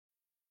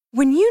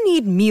When you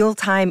need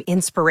mealtime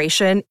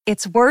inspiration,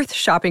 it's worth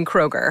shopping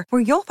Kroger,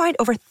 where you'll find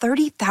over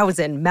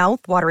 30,000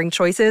 mouth-watering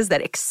choices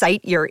that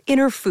excite your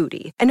inner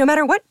foodie. And no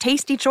matter what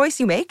tasty choice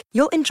you make,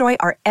 you'll enjoy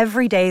our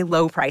everyday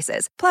low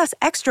prices, plus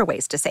extra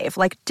ways to save,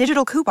 like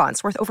digital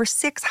coupons worth over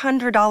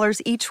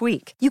 $600 each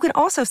week. You can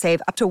also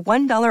save up to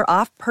 $1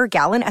 off per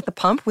gallon at the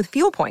pump with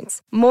fuel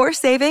points. More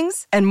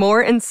savings and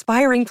more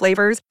inspiring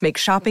flavors make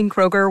shopping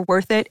Kroger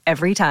worth it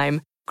every time.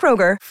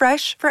 Kroger,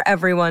 fresh for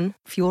everyone.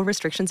 Fuel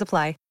restrictions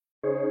apply.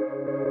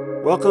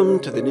 Welcome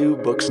to the New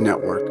Books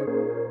Network.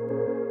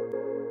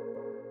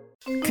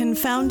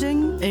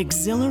 Confounding,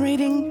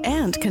 exhilarating,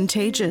 and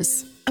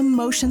contagious.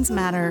 Emotions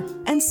matter,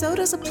 and so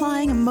does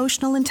applying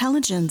emotional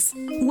intelligence.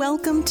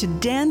 Welcome to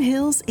Dan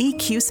Hill's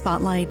EQ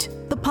Spotlight,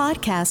 the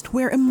podcast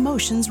where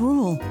emotions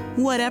rule.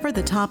 Whatever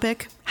the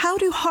topic, how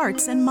do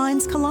hearts and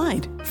minds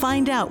collide?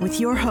 Find out with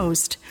your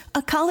host,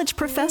 a college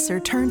professor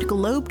turned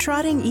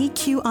globe-trotting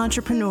EQ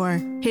entrepreneur.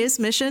 His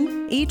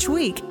mission? Each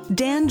week,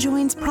 Dan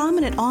joins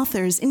prominent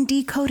authors in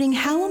decoding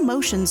how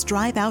emotions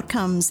drive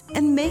outcomes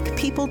and make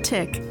people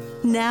tick.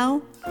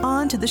 Now,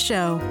 on to the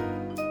show.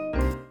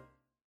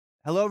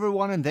 Hello,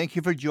 everyone, and thank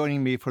you for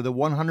joining me for the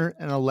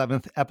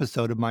 111th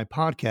episode of my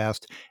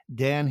podcast,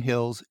 Dan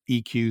Hill's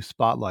EQ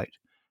Spotlight.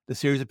 The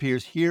series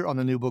appears here on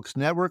the New Books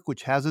Network,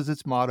 which has as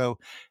its motto,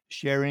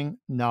 sharing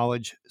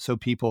knowledge so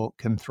people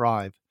can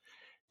thrive.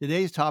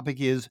 Today's topic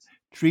is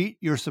treat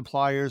your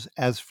suppliers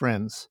as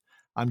friends.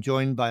 I'm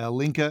joined by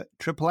Alinka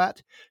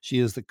Triplat. She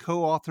is the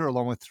co-author,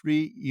 along with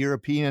 3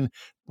 European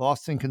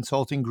Boston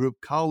Consulting Group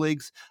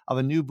colleagues, of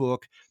a new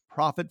book,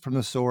 Profit from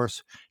the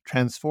Source,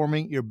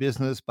 Transforming Your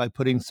Business by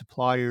Putting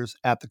Suppliers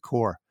at the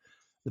Core.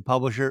 The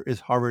publisher is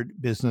Harvard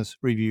Business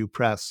Review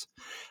Press.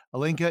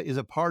 Alinka is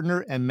a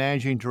partner and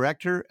managing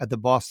director at the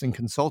Boston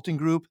Consulting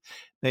Group,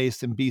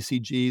 based in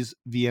BCG's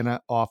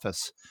Vienna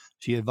office.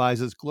 She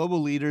advises global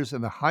leaders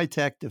in the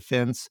high-tech,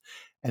 defense,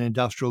 and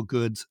industrial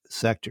goods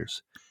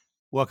sectors.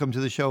 Welcome to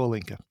the show,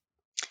 Alinka.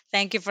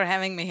 Thank you for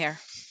having me here.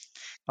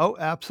 Oh,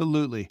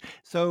 absolutely.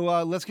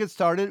 So let's get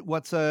started.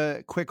 What's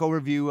a quick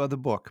overview of the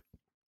book?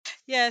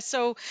 Yeah,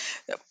 so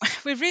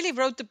we really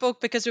wrote the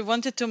book because we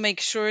wanted to make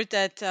sure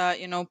that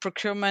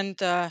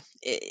procurement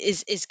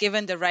is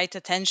given the right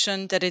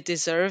attention that it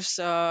deserves.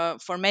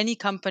 For many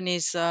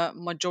companies,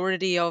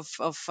 majority of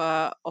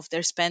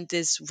their spend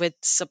is with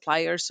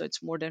suppliers, so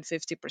it's more than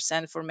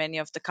 50% for many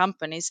of the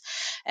companies.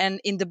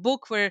 And in the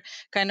book, we're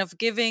kind of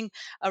giving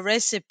a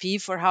recipe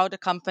for how the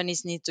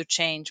companies need to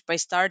change by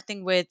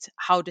starting with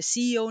how the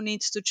CEO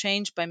needs to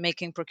change by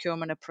making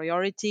procurement a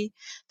priority.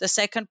 The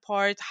second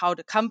part, how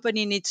the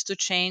company needs to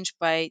change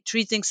by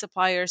treating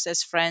suppliers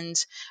as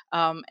friends,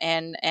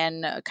 and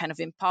kind of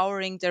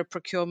empowering their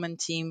procurement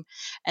team.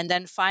 And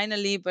then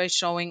finally, by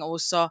showing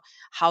also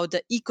how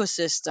the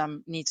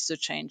ecosystem needs to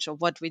change, or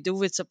what we do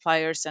with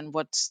suppliers and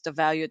what's the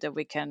value that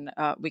we can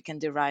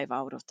derive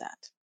out of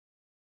that.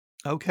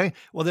 Okay.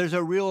 Well, there's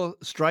a real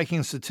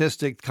striking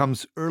statistic that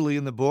comes early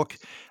in the book.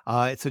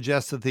 It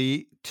suggests that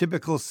the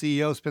typical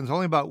CEO spends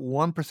only about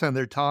 1% of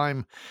their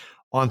time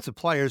on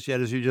suppliers, yet,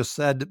 as you just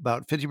said,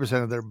 about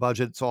 50% of their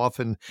budget's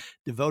often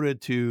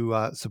devoted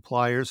to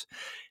suppliers.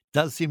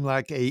 Does seem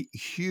like a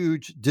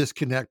huge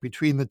disconnect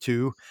between the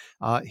two,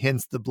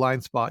 hence the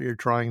blind spot you're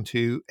trying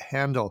to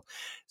handle.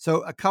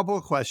 So a couple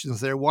of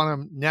questions there. One,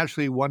 I'm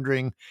naturally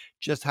wondering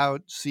just how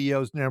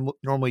CEOs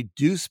normally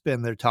do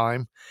spend their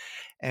time.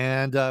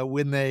 And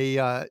when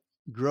they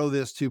grow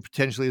this to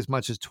potentially as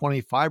much as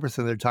 25%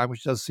 of their time,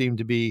 which does seem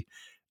to be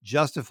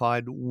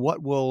justified,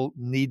 what will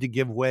need to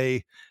give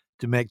way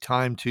to make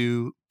time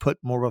to put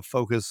more of a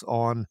focus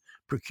on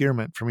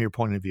procurement from your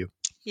point of view?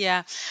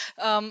 Yeah.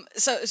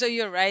 So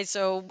you're right.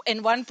 So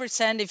in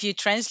 1%, if you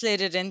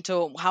translate it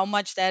into how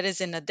much that is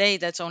in a day,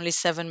 that's only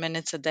 7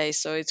 minutes a day.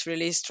 So it's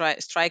really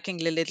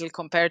strikingly little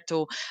compared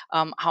to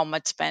how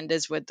much spend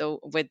is with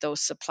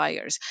those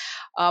suppliers.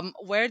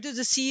 Where do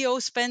the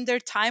CEOs spend their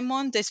time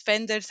on? They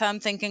spend their time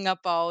thinking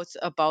about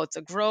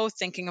the growth,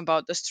 thinking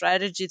about the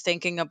strategy,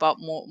 thinking about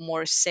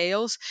more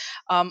sales.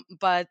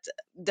 But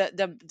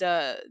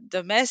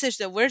the message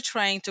that we're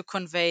trying to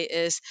convey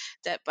is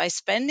that by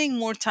spending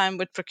more time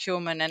with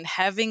procurement and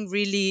having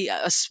really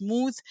a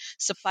smooth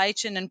supply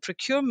chain and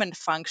procurement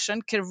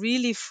function can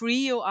really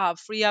free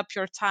up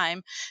your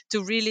time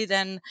to really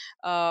then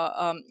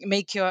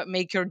make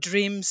your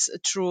dreams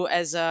true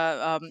as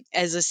a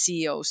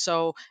CEO.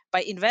 So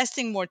by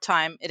investing more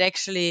time, it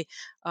actually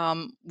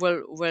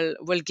will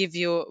give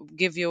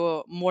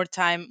you more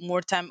time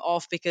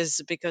off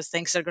because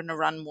things are going to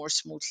run more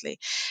smoothly.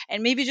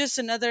 And maybe just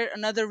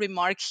another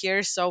remark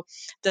here. So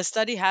the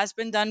study has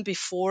been done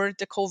before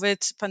the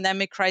COVID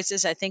pandemic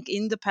crisis. I think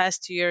in the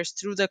past 2 years,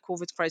 through the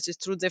COVID crisis,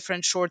 through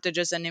different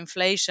shortages and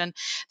inflation,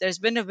 there's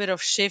been a bit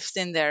of shift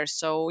in there.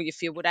 So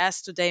if you would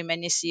ask today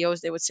many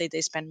CEOs, they would say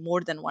they spend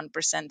more than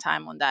 1%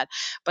 time on that.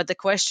 But the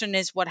question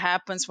is, what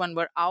happens when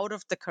we're out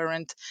of the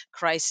current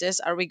crisis?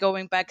 Are we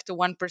going back to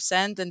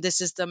 1%? 1%. And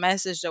this is the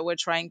message that we're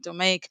trying to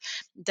make,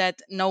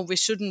 that no, we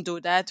shouldn't do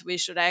that. We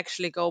should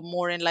actually go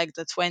more in like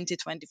the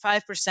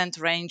 20-25%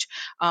 range,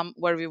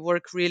 where we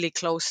work really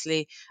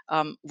closely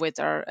with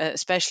our,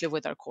 especially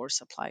with our core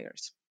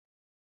suppliers.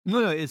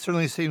 No, it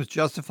certainly seems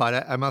justified.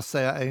 I must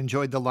say, I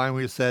enjoyed the line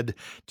where you said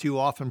too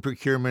often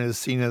procurement is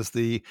seen as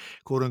the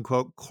quote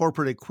unquote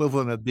corporate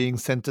equivalent of being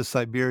sent to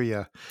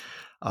Siberia.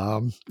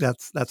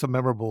 That's a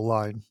memorable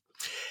line.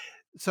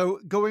 So,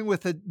 going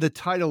with the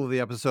title of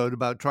the episode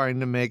about trying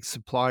to make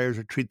suppliers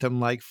or treat them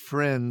like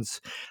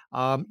friends,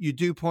 you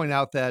do point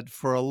out that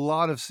for a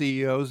lot of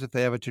CEOs, if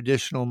they have a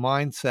traditional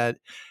mindset,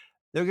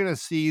 they're going to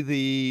see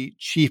the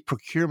chief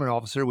procurement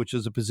officer, which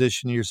is a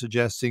position you're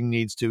suggesting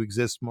needs to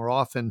exist more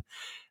often,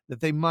 that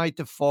they might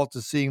default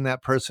to seeing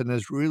that person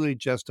as really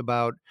just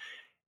about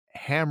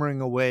hammering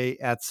away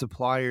at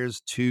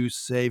suppliers to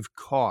save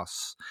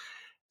costs.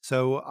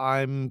 So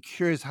I'm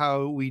curious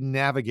how we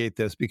navigate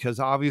this, because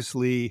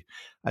obviously,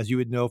 as you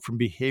would know from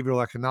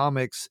behavioral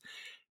economics,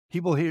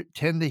 people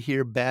tend to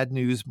hear bad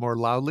news more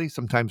loudly,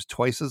 sometimes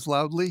twice as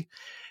loudly.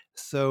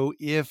 So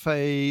if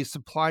a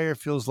supplier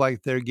feels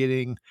like they're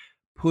getting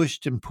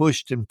pushed and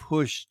pushed and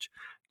pushed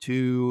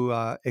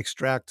to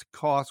extract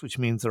costs, which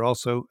means they're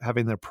also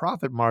having their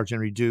profit margin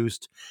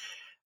reduced,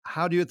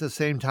 how do you at the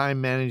same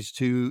time manage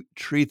to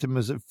treat them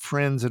as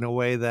friends in a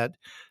way that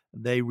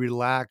they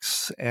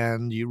relax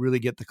and you really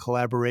get the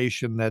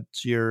collaboration that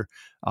you're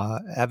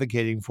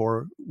advocating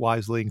for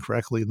wisely and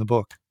correctly in the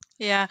book?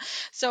 Yeah.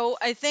 So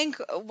I think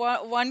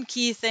one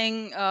key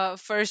thing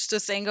first to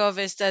think of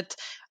is that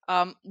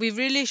we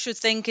really should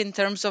think in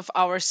terms of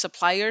our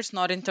suppliers,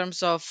 not in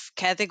terms of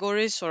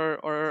categories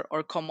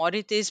or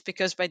commodities,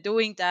 because by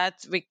doing that,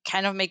 we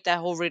kind of make that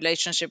whole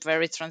relationship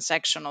very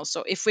transactional.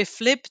 So if we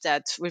flip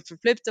that, if we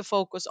flip the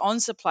focus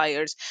on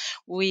suppliers,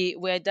 we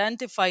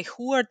identify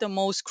who are the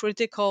most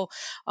critical,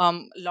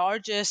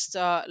 largest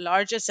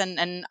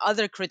and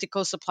other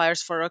critical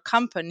suppliers for a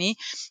company,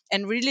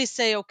 and really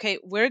say, okay,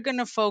 we're going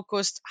to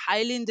focus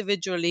highly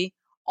individually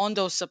on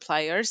those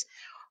suppliers.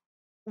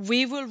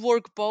 We will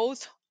work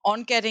both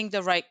on getting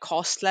the right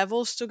cost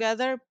levels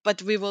together,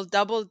 but we will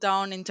double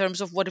down in terms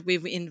of what we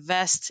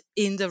invest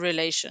in the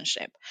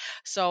relationship.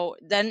 So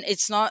then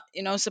it's not,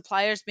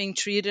 suppliers being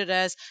treated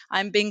as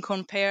I'm being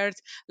compared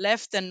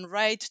left and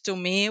right to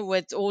me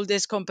with all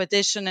this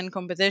competition,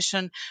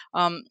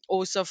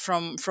 also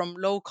from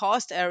low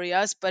cost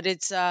areas, but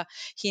it's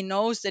he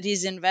knows that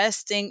he's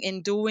investing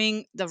in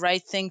doing the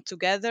right thing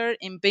together,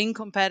 in being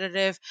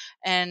competitive,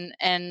 and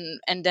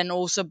then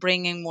also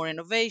bringing more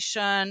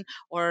innovation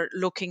or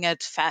looking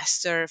at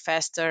faster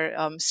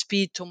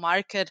speed to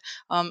market,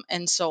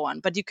 and so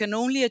on. But you can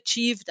only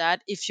achieve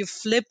that if you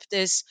flip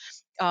this,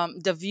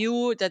 the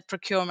view that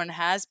procurement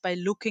has, by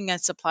looking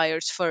at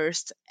suppliers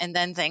first and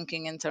then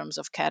thinking in terms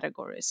of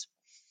categories.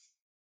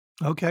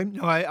 Okay.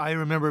 No, I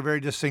remember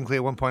very distinctly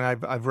at one point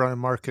I've run a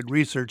market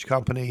research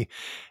company,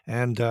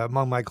 and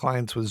among my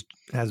clients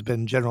has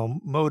been General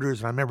Motors.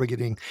 And I remember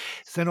getting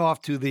sent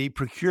off to the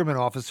procurement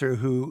officer,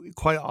 who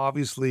quite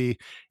obviously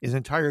his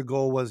entire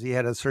goal was he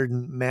had a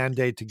certain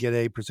mandate to get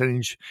a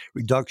percentage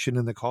reduction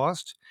in the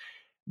cost,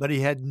 but he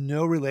had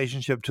no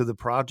relationship to the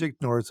project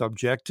nor its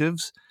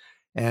objectives,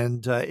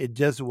 and it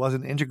just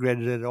wasn't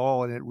integrated at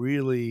all, and it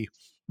really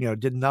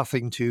did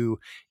nothing to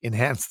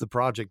enhance the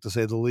project, to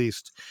say the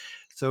least.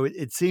 So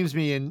it seems to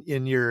me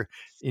in your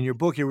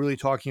book, you're really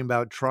talking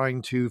about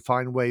trying to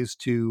find ways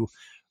to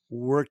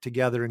work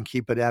together and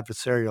keep it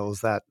adversarial.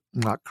 Is that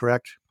not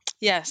correct?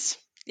 Yes.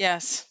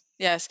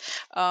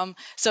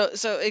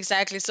 So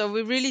exactly. So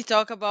we really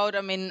talk about,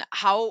 I mean,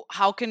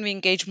 how can we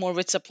engage more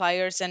with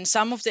suppliers? And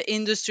some of the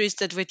industries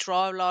that we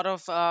draw a lot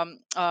of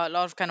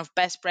kind of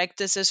best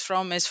practices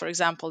from is, for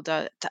example,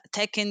 the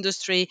tech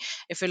industry.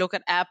 If we look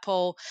at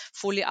Apple,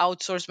 fully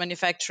outsourced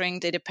manufacturing,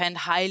 they depend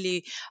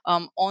highly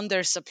on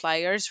their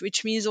suppliers,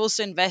 which means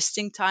also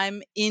investing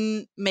time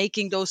in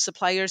making those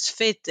suppliers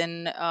fit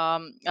and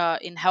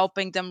in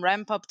helping them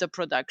ramp up the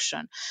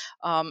production.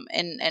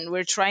 And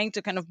we're trying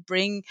to kind of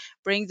bring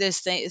this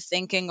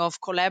thinking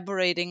of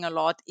collaborating a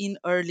lot in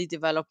early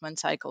development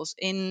cycles,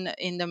 in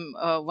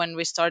the when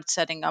we start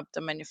setting up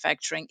the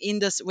manufacturing, in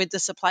this with the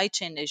supply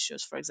chain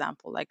issues, for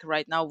example, like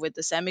right now with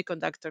the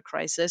semiconductor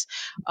crisis,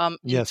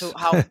 into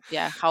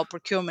Yes. how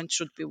procurement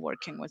should be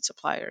working with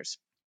suppliers.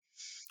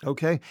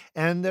 Okay.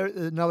 And there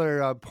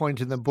another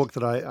point in the book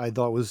that I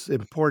thought was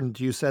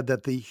important. You said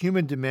that the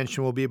human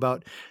dimension will be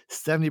about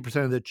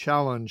 70% of the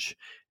challenge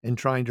in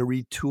trying to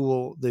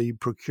retool the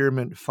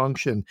procurement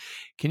function.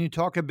 Can you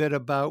talk a bit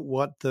about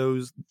what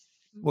goes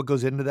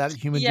into that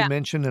human Yeah.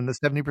 dimension and the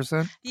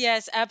 70%?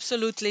 Yes,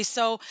 absolutely.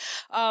 So,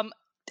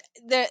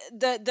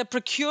 the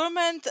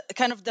procurement,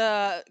 kind of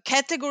the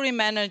category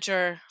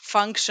manager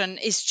function,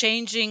 is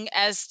changing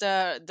as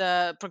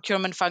the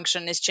procurement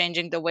function is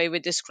changing, the way we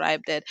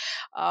described it.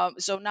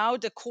 So now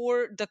the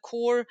core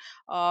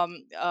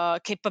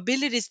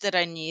capabilities that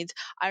I need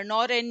are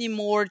not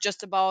anymore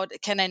just about,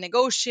 can I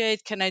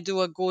negotiate, can I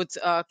do a good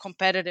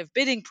competitive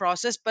bidding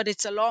process, but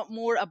it's a lot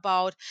more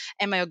about,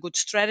 am I a good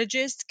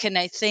strategist, can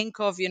I think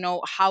of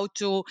how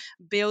to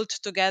build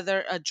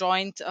together a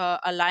joint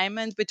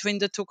alignment between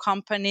the two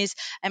companies,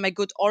 am I a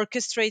good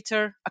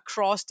orchestrator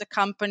across the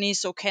company,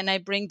 so can I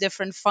bring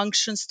different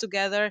functions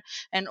together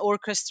and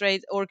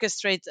orchestrate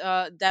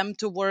them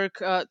to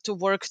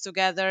work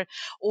together.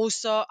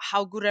 Also,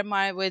 how good am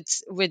I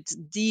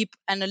with deep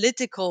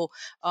analytical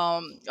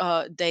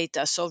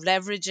data, so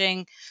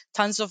leveraging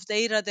tons of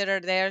data that are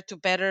there to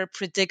better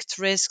predict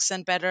risks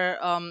and better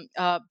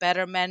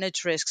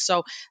manage risks.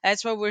 So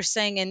that's what we're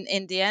saying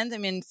in the end. I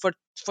mean,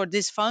 for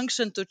this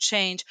function to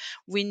change,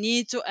 we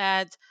need to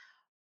add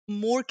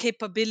more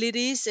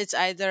capabilities. It's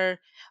either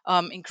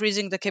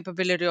increasing the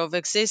capability of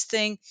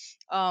existing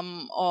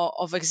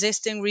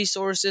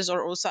resources,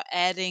 or also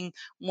adding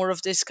more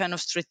of this kind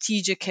of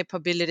strategic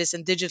capabilities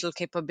and digital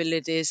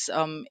capabilities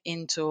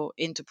into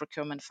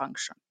procurement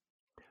function.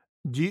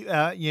 Do you,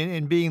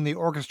 in being the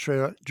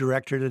orchestra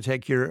director, to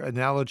take your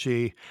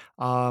analogy,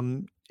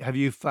 have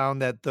you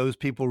found that those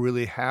people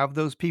really have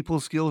those people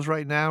skills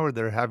right now, or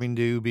they're having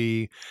to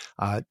be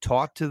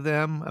taught to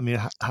them? I mean,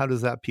 how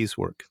does that piece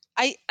work?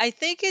 I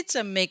think it's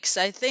a mix.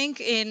 I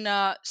think in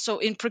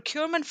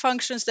procurement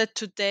functions that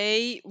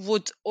today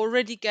would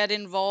already get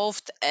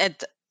involved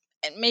at,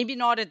 and maybe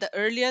not at the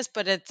earliest,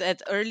 but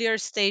at earlier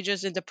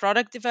stages in the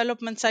product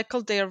development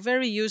cycle, they are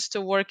very used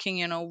to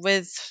working,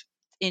 with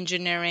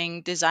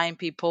engineering, design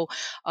people,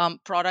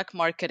 product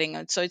marketing.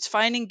 And so it's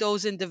finding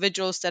those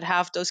individuals that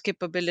have those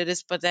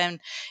capabilities, but then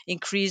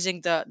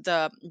increasing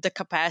the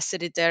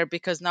capacity there,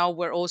 because now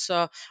we're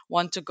also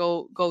want to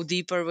go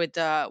deeper with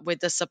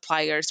the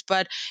suppliers.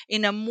 But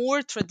in a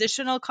more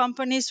traditional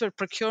companies where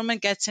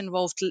procurement gets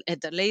involved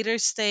at the later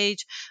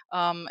stage,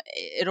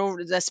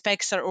 the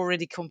specs are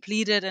already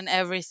completed and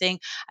everything.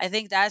 I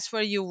think that's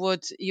where you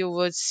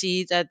would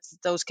see that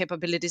those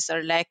capabilities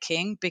are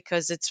lacking,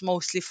 because it's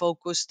mostly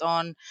focused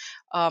on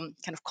kind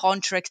of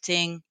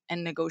contracting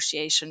and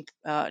negotiation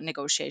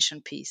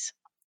piece.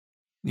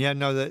 Yeah,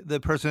 no, the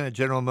person at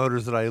General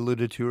Motors that I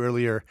alluded to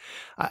earlier,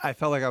 I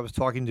felt like I was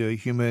talking to a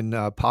human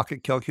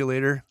pocket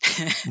calculator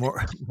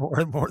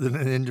more than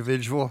an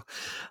individual,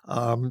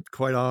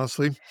 quite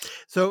honestly.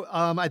 So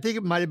I think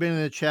it might have been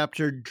in the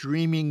chapter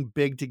Dreaming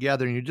Big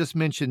Together, and you just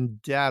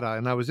mentioned data.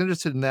 And I was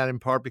interested in that in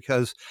part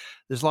because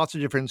there's lots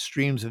of different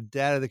streams of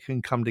data that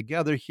can come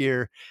together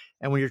here.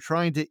 And when you're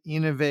trying to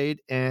innovate,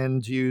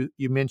 and you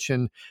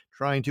mentioned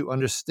trying to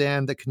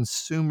understand the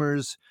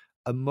consumer's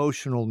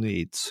emotional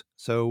needs.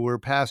 So we're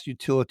past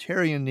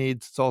utilitarian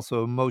needs. It's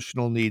also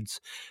emotional needs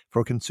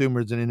for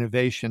consumers and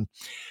innovation.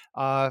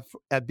 At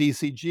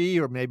BCG,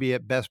 or maybe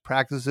at Best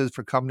Practices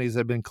for companies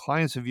that have been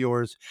clients of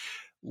yours,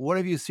 what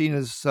have you seen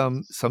as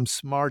some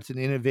smart and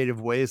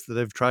innovative ways that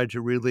have tried to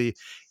really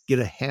get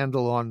a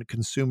handle on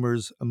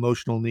consumers'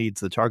 emotional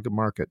needs, the target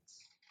market?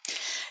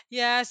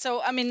 Yeah, so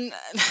I mean,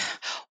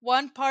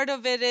 one part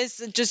of it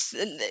is just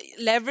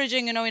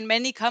leveraging. In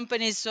many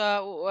companies,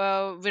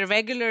 we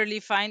regularly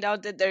find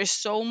out that there's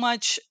so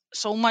much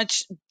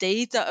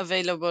data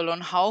available on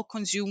how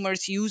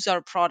consumers use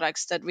our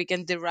products, that we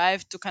can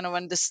derive to kind of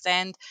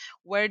understand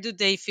where do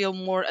they feel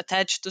more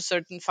attached to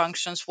certain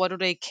functions, what do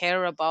they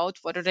care about,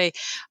 what do they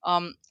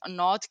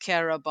not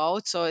care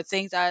about. So I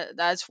think that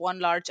that's one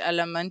large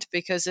element,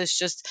 because it's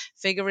just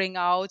figuring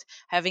out,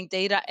 having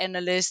data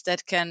analysts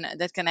that can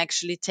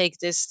actually take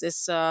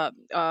this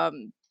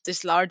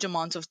large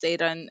amounts of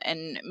data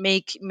and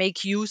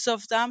make use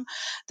of them.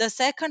 The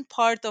second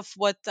part of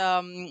what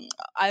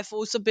I've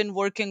also been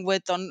working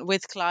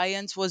with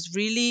clients was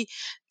really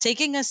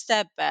taking a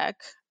step back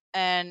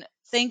and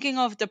thinking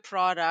of the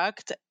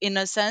product in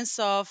a sense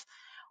of,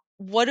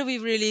 what do we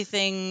really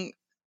think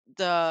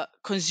the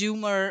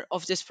consumer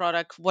of this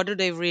product, what do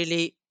they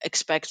really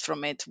expect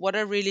from it, what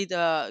are really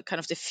the kind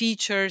of the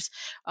features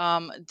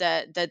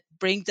that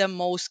bring them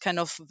most kind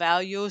of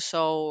value.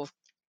 So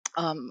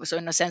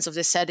in a sense of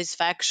the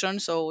satisfaction,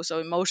 so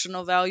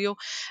emotional value,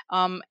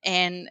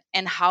 and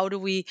how do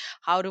we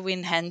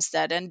enhance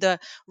that. And the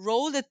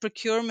role that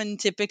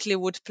procurement typically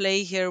would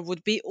play here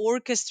would be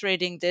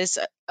orchestrating this,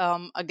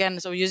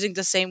 again, so using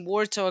the same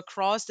word, so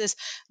across this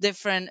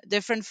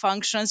different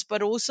functions.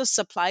 But also,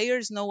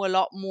 suppliers know a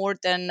lot more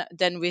than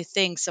we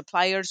think.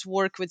 Suppliers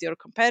work with your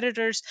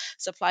competitors,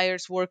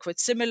 suppliers work with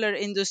similar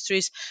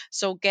industries,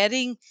 so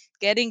getting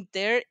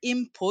their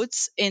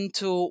inputs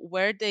into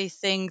where they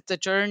think the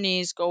journey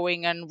is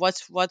going and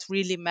what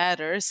really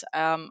matters,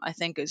 I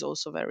think is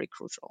also very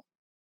crucial.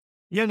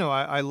 Yeah, no,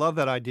 I love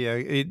that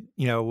idea.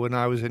 When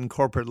I was in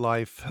corporate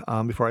life,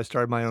 before I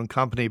started my own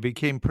company, it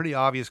became pretty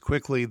obvious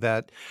quickly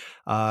that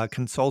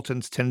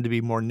consultants tended to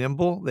be more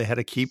nimble. They had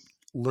to keep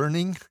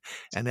learning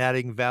and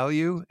adding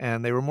value,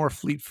 and they were more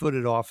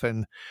fleet-footed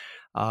often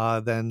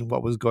than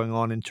what was going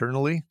on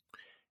internally.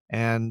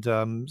 And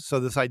so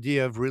this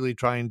idea of really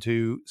trying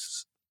to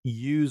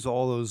use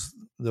all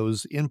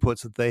those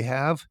inputs that they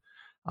have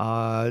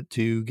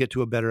to get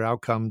to a better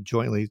outcome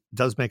jointly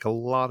does make a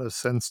lot of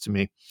sense to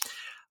me.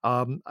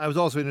 I was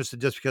also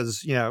interested just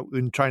because,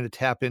 in trying to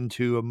tap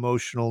into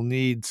emotional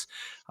needs,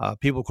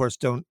 people, of course,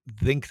 don't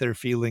think their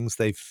feelings,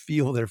 they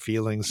feel their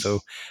feelings.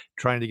 So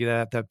trying to get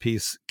at that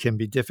piece can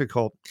be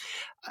difficult.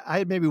 I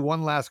had maybe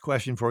one last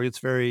question for you. It's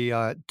very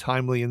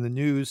timely in the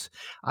news.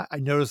 I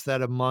noticed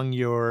that among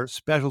your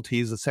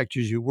specialties, the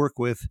sectors you work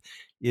with,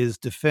 is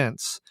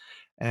defense.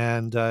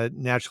 And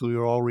naturally,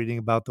 we're all reading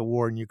about the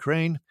war in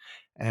Ukraine.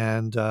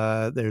 And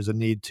there's a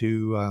need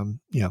to,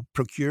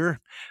 procure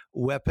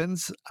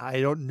weapons.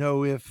 I don't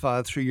know if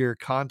through your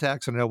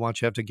contacts, and I don't want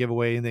you to have to give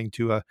away anything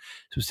to a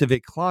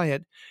specific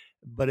client,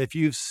 but if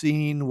you've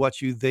seen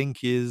what you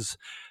think is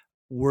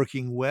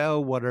working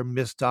well, what are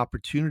missed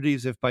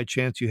opportunities, if by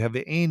chance you have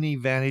any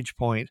vantage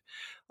point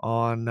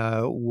on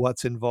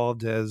what's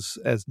involved as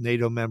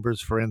NATO members,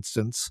 for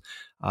instance,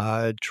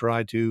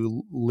 try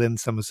to lend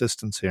some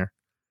assistance here.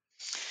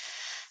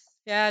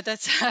 Yeah,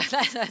 that's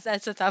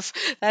that's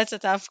a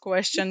tough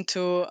question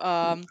to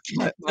My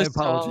to solve.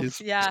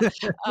 apologies. Yeah,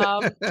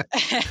 um,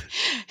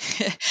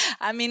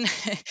 I mean,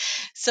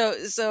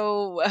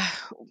 so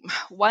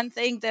one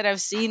thing that I've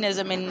seen is,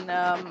 I mean,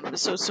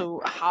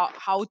 so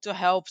how to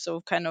help,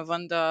 so kind of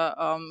on the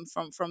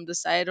from the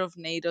side of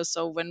NATO.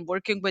 So when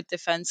working with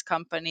defense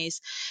companies,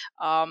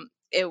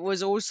 it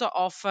was also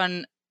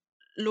often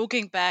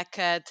looking back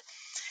at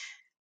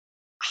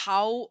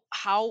how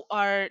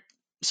are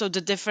so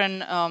the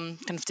different kind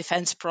of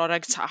defense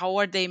products, how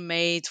are they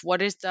made,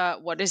 what is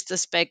the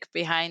spec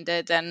behind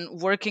it,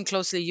 and working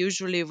closely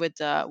usually with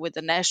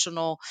the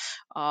national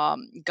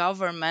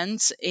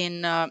governments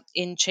in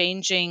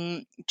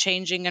changing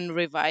and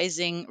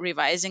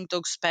revising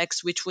those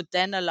specs, which would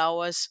then allow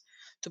us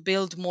to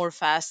build more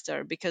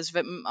faster, because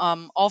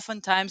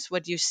oftentimes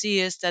what you see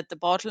is that the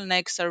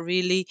bottlenecks are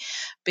really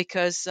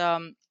because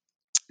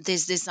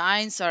these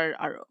designs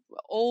are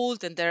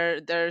old, and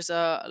there's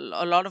a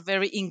lot of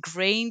very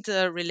ingrained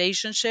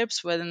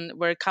relationships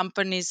where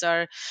companies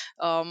are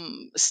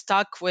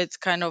stuck with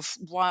kind of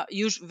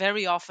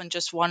very often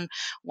just one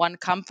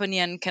company,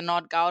 and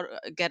cannot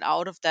get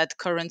out of that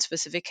current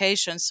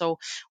specification. So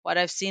what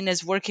I've seen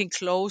is working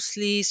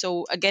closely,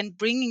 so again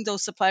bringing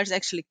those suppliers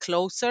actually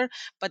closer,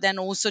 but then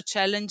also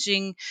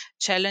challenging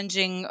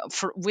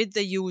with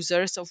the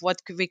users of what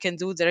we can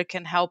do there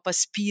can help us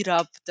speed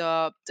up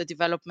the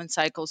development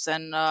cycles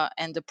and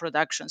the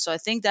production. So I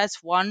think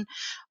that's one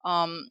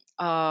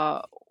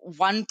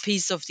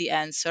piece of the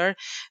answer.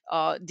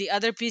 The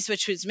other piece,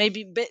 which is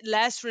maybe a bit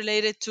less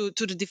related to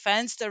the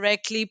defense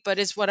directly, but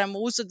is what I'm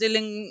also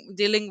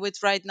dealing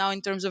with right now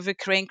in terms of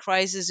Ukraine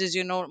crisis, is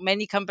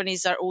many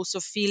companies are also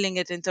feeling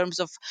it in terms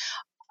of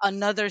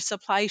another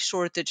supply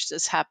shortage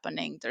that's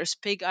happening. There's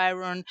pig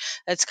iron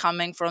that's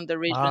coming from the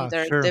region.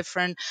 There are Sure.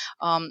 different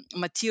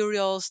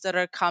materials that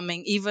are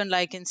coming. Even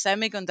like in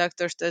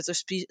semiconductors, there's a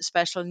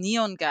special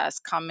neon gas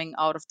coming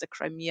out of the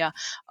Crimea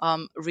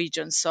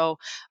region. So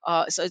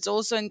it's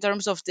also in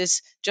terms of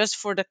this, just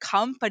for the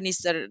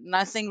companies that are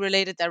nothing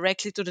related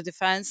directly to the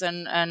defense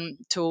and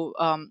to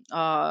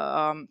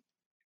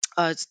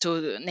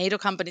NATO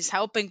companies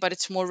helping, but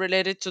it's more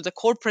related to the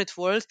corporate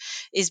world,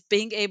 is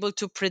being able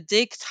to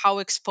predict how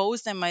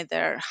exposed am I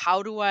there?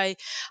 How do I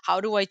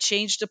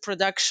change the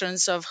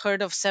productions? I've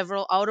heard of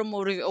several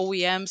automotive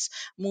OEMs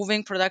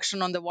moving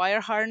production on the wire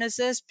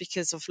harnesses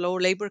because of low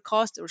labor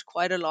cost. There was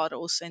quite a lot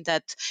also in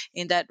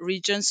that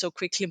region, so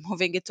quickly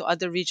moving it to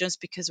other regions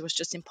because it was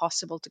just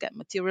impossible to get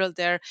material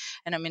there.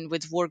 And I mean,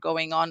 with war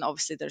going on,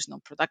 obviously there's no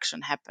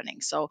production happening.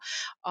 So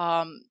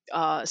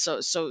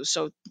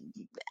so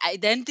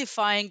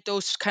identifying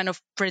those kind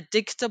of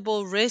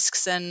predictable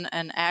risks and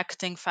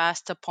acting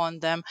fast upon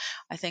them,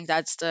 I think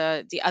that's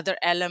the other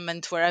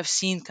element where I've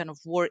seen kind of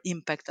war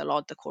impact a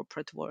lot the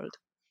corporate world.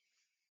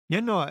 Yeah,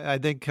 no, I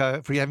think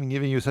for having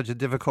given you such a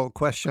difficult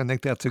question, I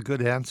think that's a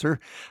good answer.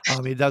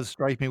 It does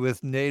strike me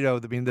with NATO.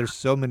 I mean, there's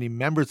so many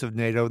members of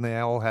NATO, and they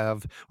all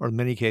have, or in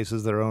many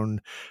cases, their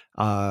own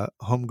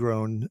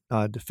homegrown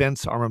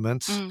defense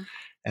armaments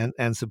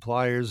and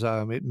suppliers.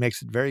 It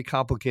makes it very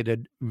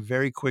complicated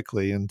very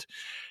quickly. And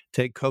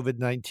take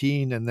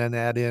COVID-19 and then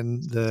add in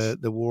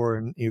the war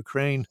in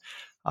Ukraine,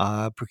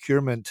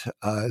 procurement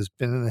has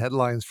been in the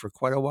headlines for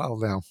quite a while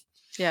now.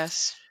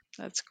 Yes,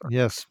 that's correct.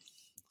 Yes.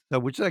 So,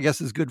 which I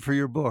guess is good for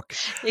your book.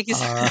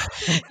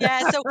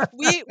 Yeah, so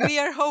we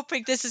are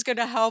hoping this is going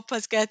to help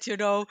us get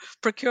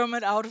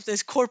procurement out of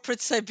this corporate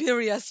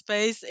Siberia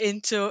space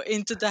into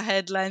the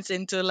headlines,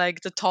 into like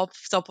the top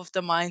of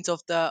the minds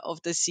of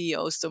the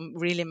CEOs, to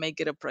really make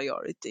it a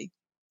priority.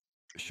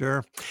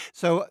 Sure.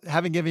 So,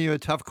 having given you a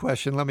tough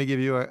question, let me give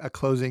you a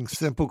closing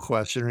simple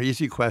question or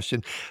easy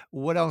question.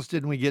 What else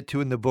didn't we get to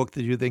in the book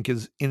that you think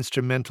is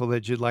instrumental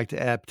that you'd like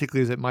to add,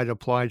 particularly as it might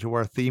apply to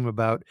our theme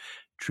about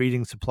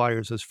treating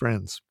suppliers as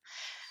friends?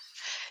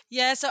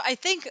 Yeah, so I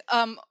think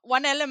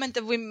one element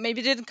that we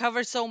maybe didn't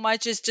cover so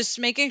much is just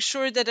making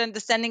sure that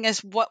understanding is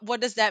what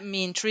does that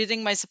mean?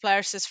 Treating my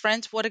suppliers as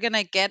friends. What can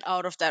I get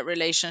out of that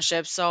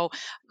relationship? So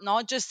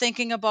not just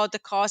thinking about the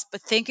cost,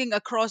 but thinking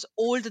across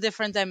all the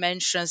different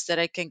dimensions that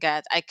I can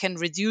get. I can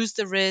reduce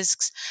the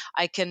risks.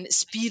 I can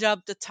speed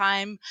up the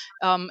time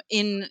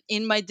in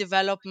my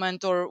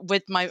development or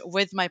with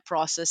my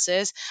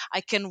processes. I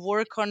can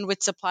work on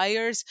with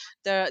suppliers.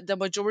 The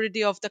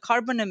majority of the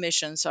carbon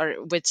emissions are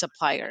with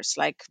suppliers,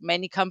 like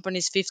many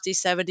companies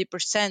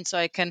 50-70%. So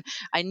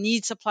I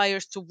need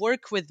suppliers to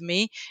work with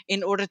me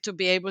in order to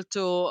be able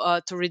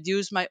to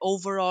reduce my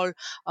overall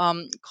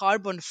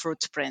carbon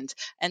footprint.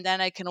 And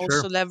then I can Sure.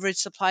 also leverage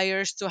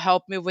suppliers to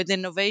help me with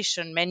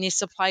innovation. Many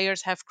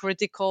suppliers have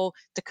critical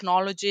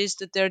technologies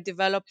that they're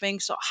developing,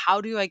 so how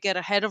do I get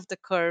ahead of the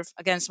curve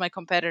against my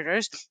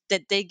competitors,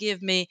 that they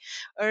give me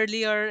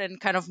earlier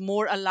and kind of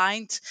more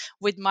aligned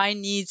with my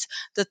needs,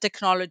 the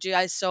technology.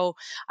 I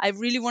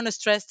really want to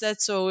stress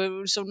that.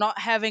 So not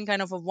having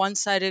kind of a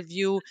one-sided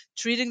view,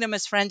 treating them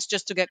as friends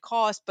just to get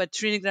cost, but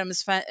treating them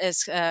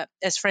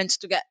as friends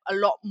to get a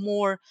lot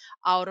more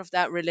out of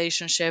that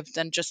relationship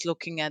than just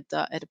looking at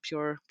a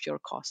pure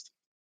cost.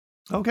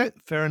 Okay,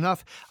 fair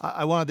enough.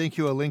 I want to thank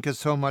you, Alinka,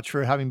 so much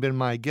for having been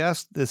my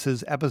guest. This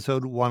is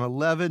episode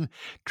 111,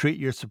 Treat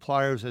Your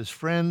Suppliers as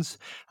Friends.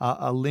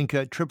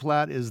 Alinka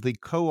Triplat is the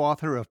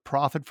co-author of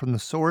Profit from the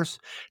Source,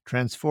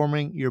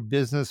 Transforming Your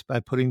Business by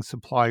Putting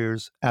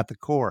Suppliers at the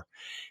Core.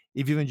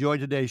 If you've enjoyed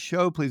today's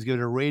show, please give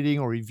it a rating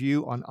or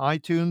review on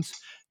iTunes.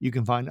 You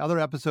can find other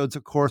episodes,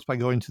 of course, by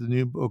going to the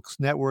New Books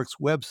Network's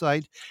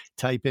website.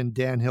 Type in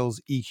Dan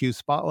Hill's EQ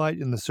Spotlight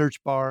in the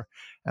search bar,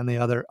 and the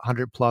other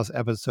 100-plus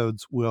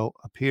episodes will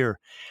appear.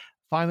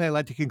 Finally, I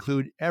like to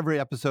conclude every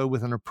episode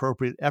with an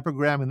appropriate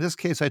epigram. In this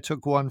case, I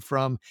took one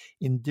from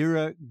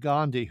Indira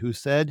Gandhi, who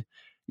said,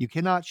 "You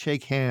cannot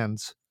shake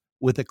hands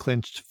with a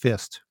clenched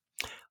fist."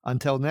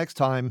 Until next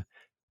time,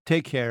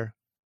 take care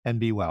and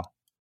be well.